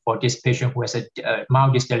strategy for this patient who has a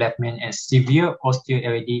mild distal left main and severe osteo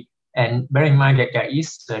LAD? And bear in mind that there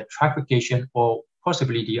is a trifurcation or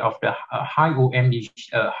possibility of the high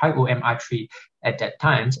OM artery at that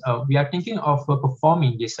time. We are thinking of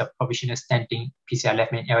performing this provisional stenting PCI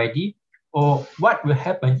left main LAD, or what will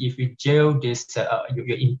happen if you gel this,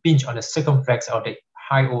 you impinge on the circumflex of the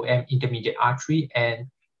high OM intermediate artery, and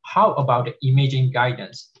how about the imaging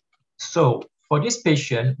guidance? So for this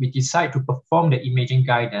patient, we decide to perform the imaging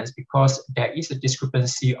guidance because there is a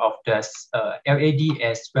discrepancy of the LAD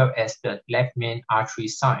as well as the left main artery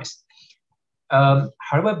size.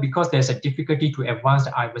 However, because there's a difficulty to advance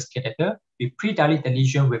the IVUS catheter, we pre-dilate the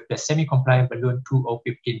lesion with the semi-compliant balloon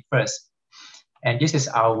 2015 first. And this is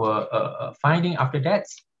our finding after that.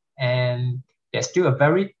 And there's still a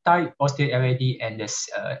very tight osteo LAD and the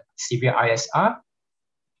severe ISR.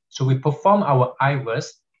 So we perform our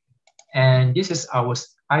IVUS, and this is our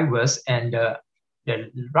IVUS, and the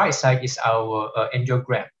right side is our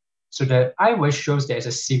angiogram. So the IVUS shows there's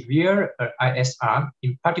a severe ISR,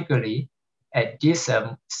 in particularly at this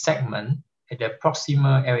segment, at the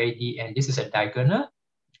proximal LAD, and this is a diagonal,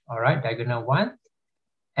 all right, diagonal 1.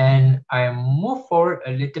 And I move forward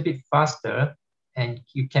a little bit faster, and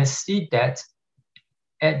you can see that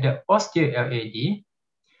at the osteo LAD,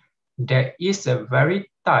 there is a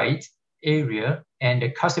very tight area and the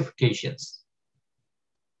calcifications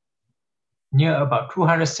near about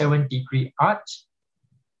 207-degree arch,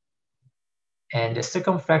 and the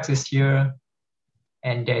circumflex is here.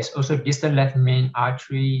 And there is also distal left main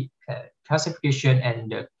artery calcification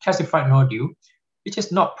and the calcified nodule, which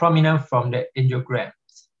is not prominent from the angiogram.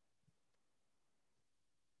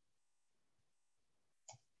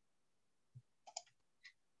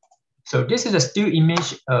 So this is a still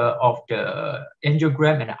image of the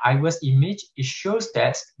angiogram and the IVUS image. It shows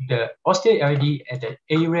that the osteo LAD at the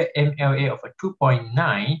area MLA of a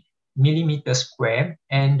 2.9 millimeter square,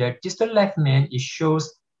 and the distal left main, it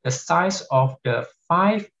shows the size of the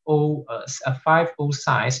 5.0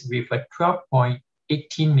 size with a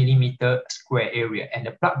 12.18 millimeter square area and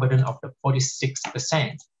the plaque burden of the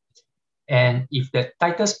 46%. And if the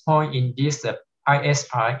tightest point in this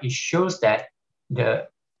ISR, it shows that the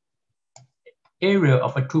area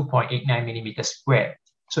of a 2.89 millimeter square.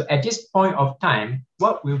 So at this point of time,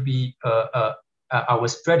 what will be our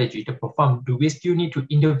strategy to perform? Do we still need to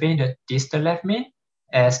intervene the distal left main,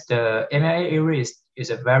 as the MLA area is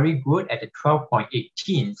a very good at the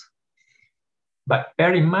 12.18? But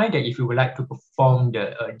bear in mind that if you would like to perform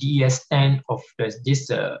the DES stent of this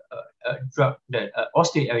drug, the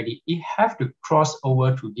osteoarthritis, it have to cross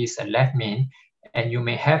over to this left main, and you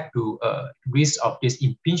may have to risk of this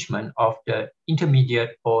impingement of the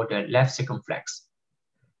intermediate or the left circumflex.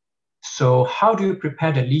 So how do you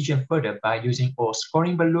prepare the lesion further? By using or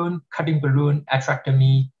scoring balloon, cutting balloon,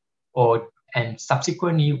 atractomy, and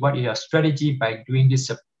subsequently, what is your strategy by doing this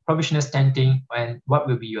provisional stenting, and what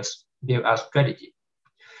will be our strategy?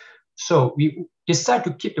 So we decide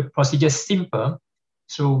to keep the procedure simple.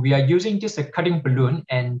 So we are using this cutting balloon,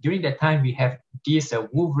 and during that time we have these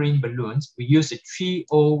Wolverine balloons. We use a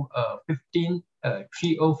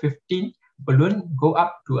 3015 balloon, go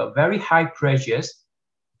up to a very high pressures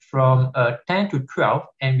from 10 to 12,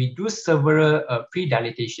 and we do several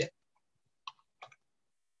pre-dilatation.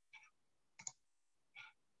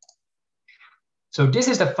 So this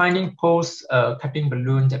is the finding post cutting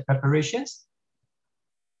balloon preparations.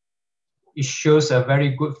 It shows a very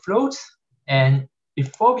good flows. And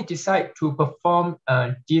before we decide to perform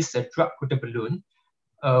this drug-coated balloon,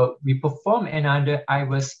 we perform another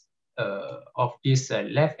IVUS of this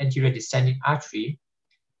left anterior descending artery.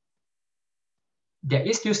 There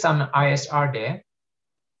is still some ISR there,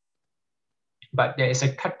 but there is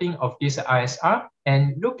a cutting of this ISR.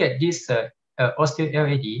 And look at this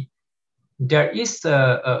osteoarthritis. There is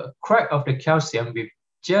a crack of the calcium with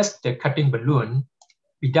just the cutting balloon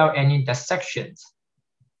without any dissections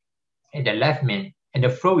in the left main. And the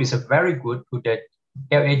flow is very good to the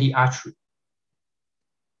LAD artery.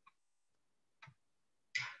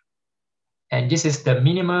 And this is the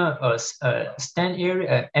minimal stent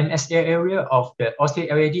area, MSA area of the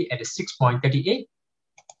osteoarthritis at 6.38.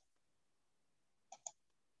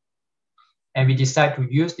 And we decide to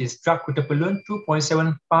use this drug-coated balloon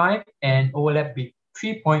 2.75 and overlap with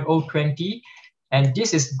 3.020. And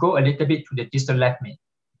this is go a little bit to the distal left main.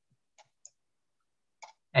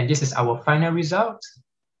 And this is our final result.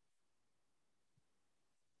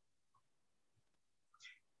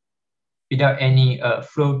 Without any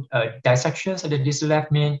flow dissections at the distal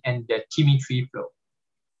left main and the TME3 flow.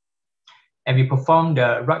 And we performed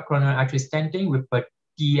the right coronary artery stenting with a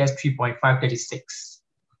DES 3.536.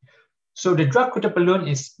 So the drug-coated balloon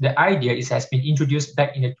has been introduced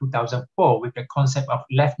back in 2004 with the concept of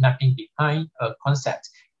left nothing behind concept.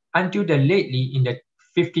 Until lately, in the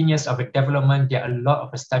 15 years of development, there are a lot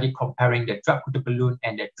of study comparing the drug-coated balloon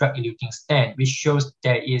and the drug-eluting stent, which shows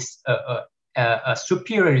there is a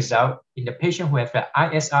superior result in the patient who have the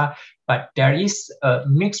ISR, but there is a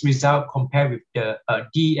mixed result compared with the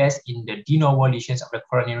DES in the de novo lesions of the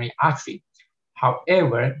coronary artery.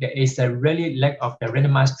 However, there is a really lack of the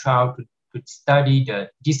randomized trial to study the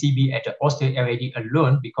DCB at the osteoarthritis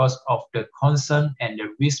alone because of the concern and the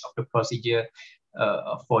risk of the procedure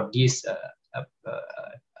for this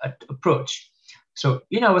approach. So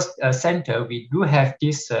in our center, we do have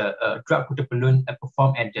this drug-coated balloon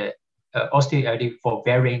performed at the osteoarthritis for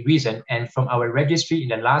varying reasons. And from our registry in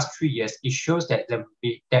the last 3 years, it shows that there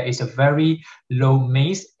is a very low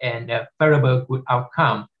MACE and a favorable good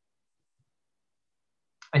outcome.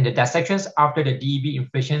 And the dissections after the DEB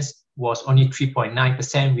inflations was only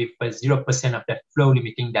 3.9% with 0% of the flow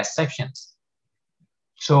limiting dissections.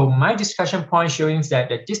 So my discussion point showing that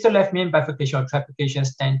the distal left main bifurcation or trifurcation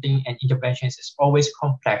stenting and interventions is always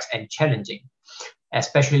complex and challenging,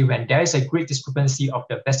 especially when there is a great discrepancy of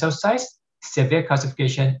the vessel size, severe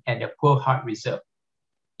calcification, and the poor heart reserve.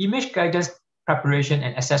 Image guidance preparation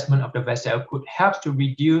and assessment of the vessel could help to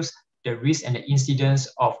reduce the risk and the incidence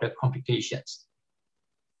of the complications.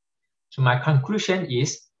 So my conclusion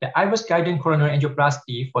is the IVUS guided coronary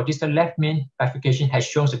angioplasty for distal left main bifurcation has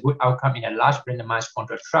shown a good outcome in a large randomized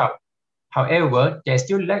control trial. However, there is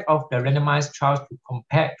still lack of the randomized trials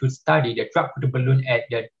to study the drug-coated balloon at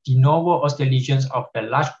the de novo osteolesions of the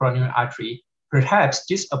large coronary artery. Perhaps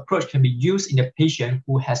this approach can be used in the patient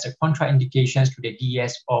who has a contraindications to the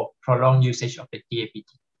DES or prolonged usage of the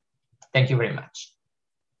DAPT. Thank you very much.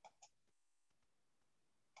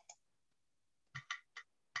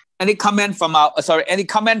 Any comment from our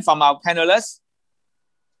panelists?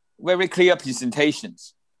 Very clear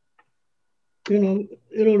presentations.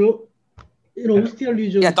 Osteal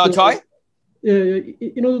lesions. Yeah, Dr. Choi?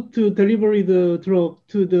 To deliver the drug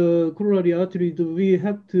to the coronary artery, we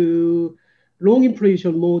have to long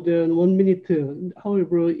impression more than 1 minute.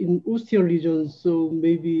 However, in osteal lesions, so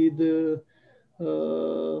maybe the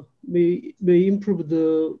may improve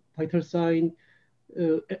the vital sign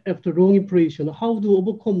after long impression. How to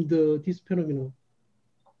overcome this phenomenon?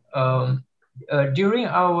 During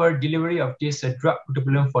our delivery of this drug-coated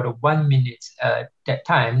balloon for the 1 minute that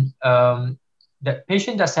time, the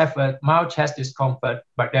patient does have a mild chest discomfort,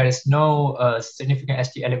 but there is no significant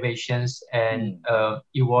ST elevations, and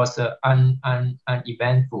it was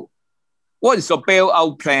uneventful. What is your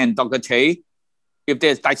bailout plan, Dr. Choi? If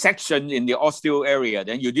there's dissection in the osteo area,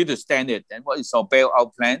 then you need to stent it. Then what is your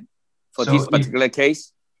bailout plan for this particular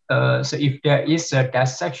case? So if there is a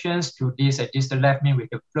dissections to this distal left main with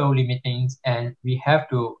the flow limiting, and we have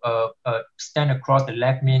to stand across the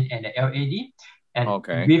left main and the LAD, and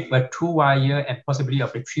with a 2-wire and possibly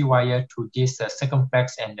of the 3-wire to this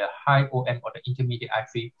circumflex and the high OM or the intermediate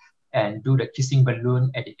artery, and do the kissing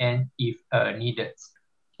balloon at the end if needed.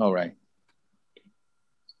 All right.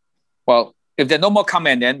 Well, if there are no more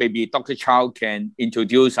comment, then maybe Dr. Chou can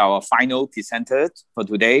introduce our final presenter for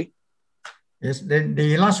today. Yes,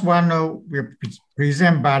 the last one will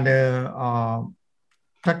present by the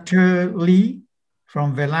Dr. Lee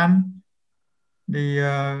from Vietnam.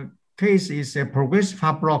 The case is a progressive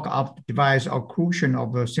heart block of the device occlusion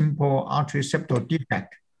of a simple artery septal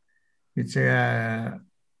defect. It's a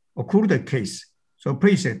occluded case. So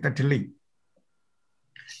please, Dr. Lee.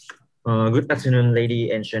 Good afternoon,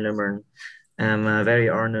 ladies and gentlemen. I'm very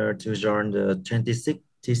honored to join the 26th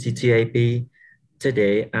TCTAP.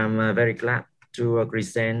 Today, I'm very glad to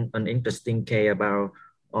present an interesting case about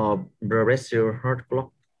progressive heart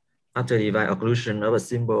block after device occlusion of a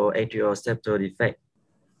simple atrial septal defect.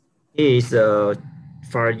 He is a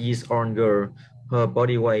 5 years old girl. Her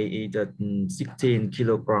body weight is 16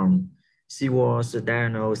 kilograms. She was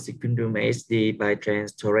diagnosed secondary ASD by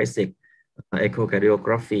transthoracic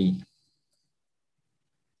echocardiography.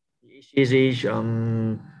 The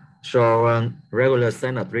ECG show regular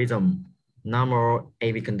standard rhythm, normal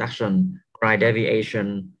AV conduction, right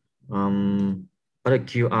deviation, other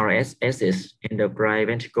QRS, and the right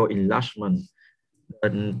ventricle enlargement.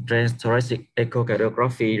 Transthoracic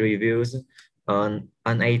echocardiography reveals an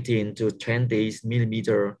 18 to 20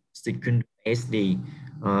 millimeter secondary ASD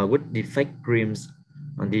with defect rims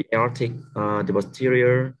on the aortic, the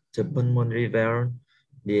posterior, the pulmonary valve,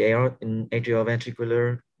 the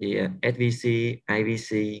atrioventricular, the SVC,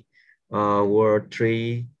 IVC were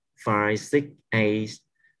 3, 5, 6, 8,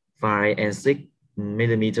 5, and 6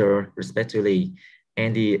 millimeter respectively,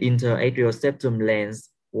 and the interatrial septum length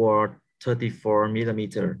were 34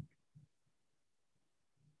 millimeter.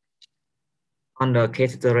 Under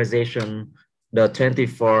catheterization, the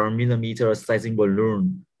 24 millimeter sizing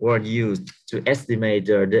balloon were used to estimate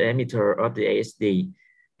the diameter of the ASD,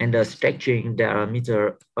 and the stretching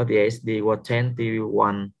diameter of the ASD was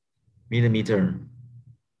 21 millimeter.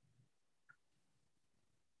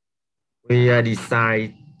 We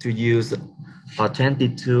decided to use a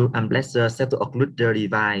 22 ambulatory septal occluder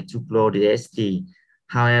device to close the ASD.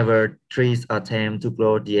 However, 3 attempts to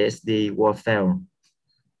close the ASD were failed.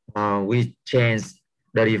 We changed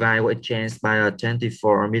the device was changed by a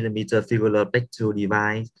 24 millimeter fibular plexus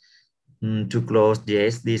device to close the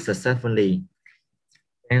ASD successfully.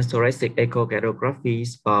 And thoracic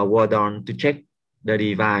echocardiographies were done to check the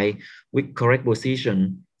device with correct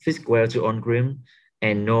position, fixed well to on-grim,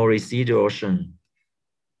 and no residuation.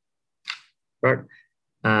 But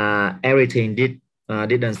everything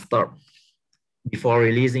didn't stop. Before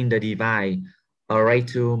releasing the device, a right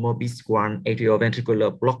to Mobis 1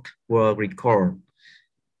 atrioventricular block were recorded,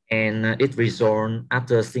 and it resolved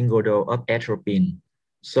after a single dose of atropine.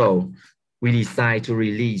 So we decided to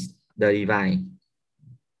release the device.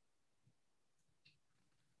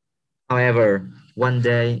 However, one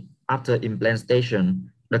day after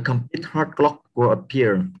implantation, the complete heart clot will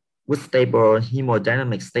appear with stable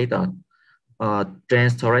hemodynamic status.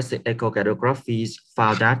 Transthoracic echocardiographies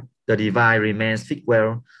found that the device remains fixed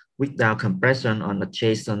well without compression on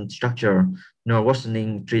adjacent structure, nor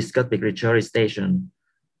worsening tricuspid regurgitation.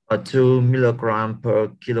 2 milligrams per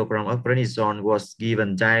kilogram of prednisone was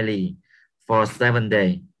given daily for 7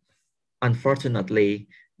 days. Unfortunately,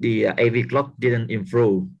 the AV clot didn't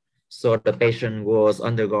improve, so the patient was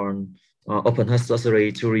undergone open heart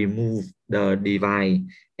surgery to remove the device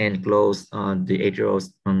and close the atrial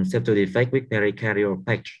septal defect with pericardial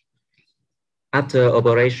patch. After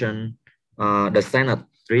operation, the standard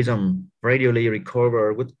rhythm gradually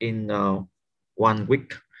recovered within 1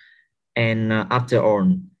 week, and after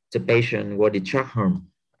on, the patient was discharged home.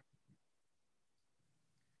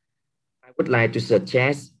 I would like to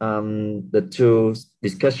suggest the 2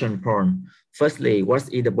 discussion points. Firstly, what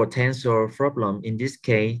is the potential problem in this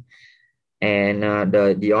case? And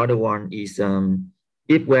the other one is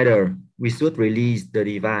if whether we should release the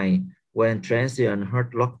device when transient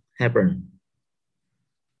heart block happen.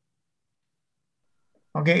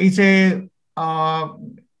 Okay, it's a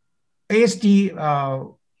ASD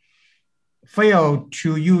failed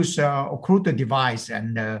to use occluded device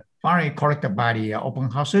and finally corrected by the open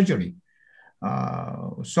heart surgery.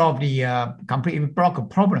 Solve the complete block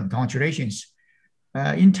problem, congratulations.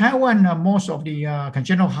 In Taiwan, most of the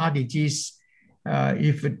congenital heart disease,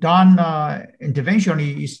 if done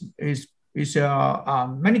interventionally, is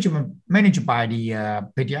managed by the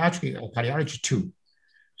pediatric or cardiology too.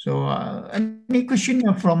 So any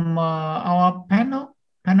question from our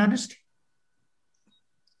panelist?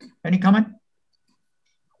 Any comment?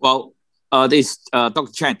 Well, this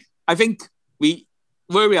Dr. Chen, I think we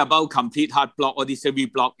worry about complete heart block or the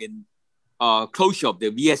CV block in closure of the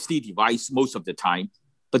VSD device most of the time.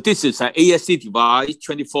 But this is an ASD device,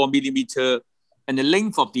 24 millimeter, and the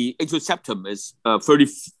length of the atrial septum is 30.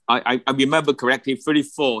 I remember correctly,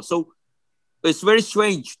 34. So it's very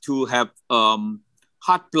strange to have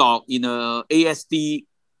heart block in a ASD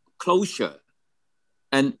closure.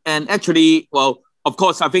 And actually, well, of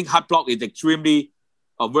course, I think heart block is extremely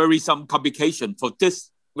worrisome complication for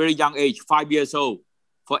this very young age, 5 years old.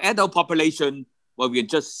 For adult population, well, we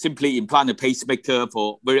just simply implant a pacemaker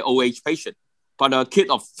for very old age patient. But a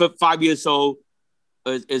kid of 5 years old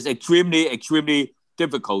is extremely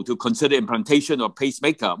difficult to consider implantation of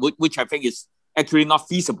pacemaker, which I think is actually not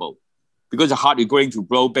feasible because the heart is going to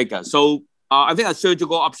grow bigger. So I think a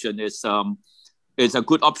surgical option is a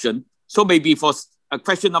good option. So maybe for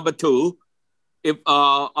question number 2, if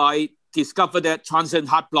I discover that transient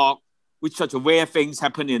heart block, which such a rare things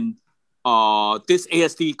happen in this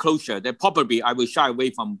ASD closure, then probably I will shy away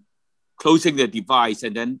from closing the device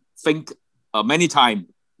and then think many times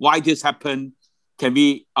why this happened, can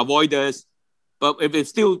we avoid this? But if it's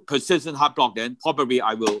still persistent heart block, then probably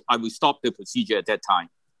I will stop the procedure at that time.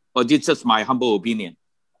 But it's just my humble opinion.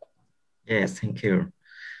 Yes, thank you.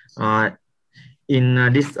 In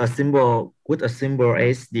this symbol with a symbol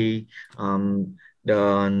ASD,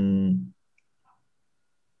 the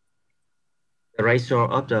ratio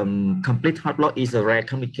of the complete heart block is a rare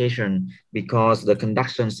complication because the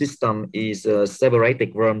conduction system is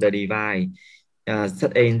separated from the device.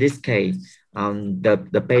 In this case,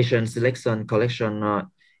 the patient selection, collection,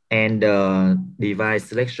 and device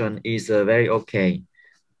selection is very okay.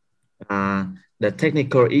 The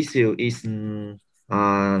technical issue is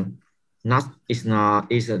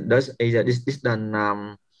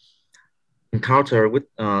encounter with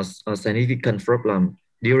a significant problem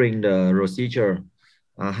during the procedure.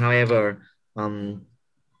 However,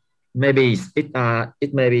 maybe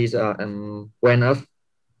it may be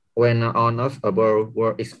when on-off above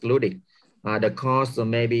were excluded. The cause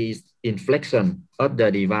may is inflection of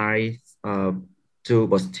the device to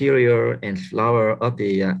posterior and lower of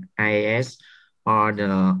the IAS or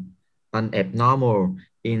the abnormal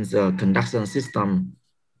in the conduction system.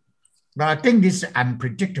 But I think this is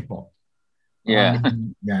unpredictable. Yeah.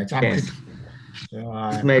 Yeah, it's unpredictable.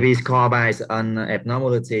 Yes. So, maybe it's caused by an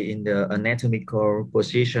abnormality in the anatomical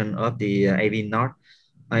position of the AV node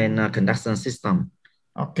and conduction system.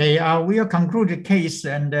 Okay, we'll conclude the case.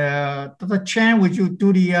 And Dr. Chen, would you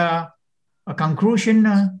do the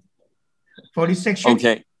conclusion for this section?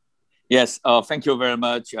 Okay. Yes, thank you very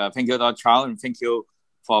much. Thank you, Dr. Chou, and thank you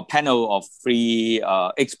for a panel of 3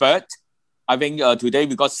 experts. I think today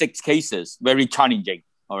we got 6 cases, very challenging,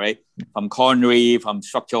 all right? From coronary, from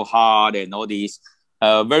structural heart, and all these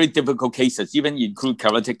very difficult cases, even include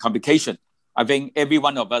carotid complication. I think every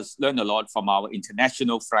one of us learned a lot from our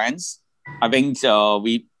international friends. I think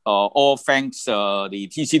we all thanks the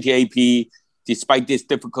TCTAP, despite these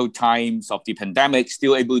difficult times of the pandemic,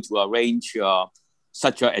 still able to arrange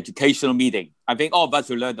such an educational meeting. I think all of us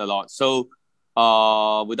will learn a lot. So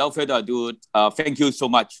without further ado, thank you so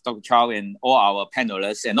much, Dr. Chou, and all our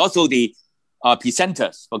panelists, and also the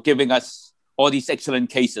presenters for giving us all these excellent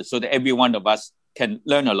cases so that every one of us can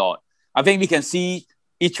learn a lot. I think we can see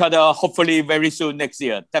each other hopefully very soon next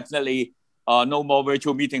year. Definitely no more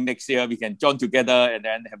virtual meeting next year. We can join together and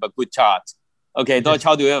then have a good chat. Okay, Dr.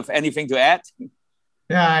 Chou, do you have anything to add?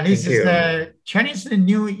 Yeah, this is the Chinese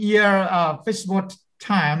New Year festival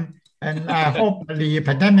time, and I hope the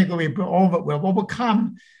pandemic will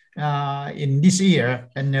overcome in this year,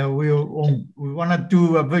 and we want to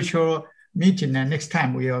do a virtual meeting, and next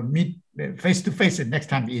time we'll meet face to face. Next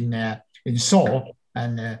time in Seoul,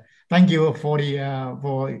 and thank you for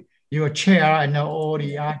your chair and all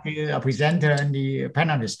the presenter and the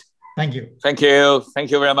panelists. Thank you. Thank you.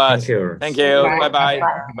 Thank you very much. Thank you. Thank you. Bye-bye.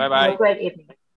 Bye-bye. Great evening.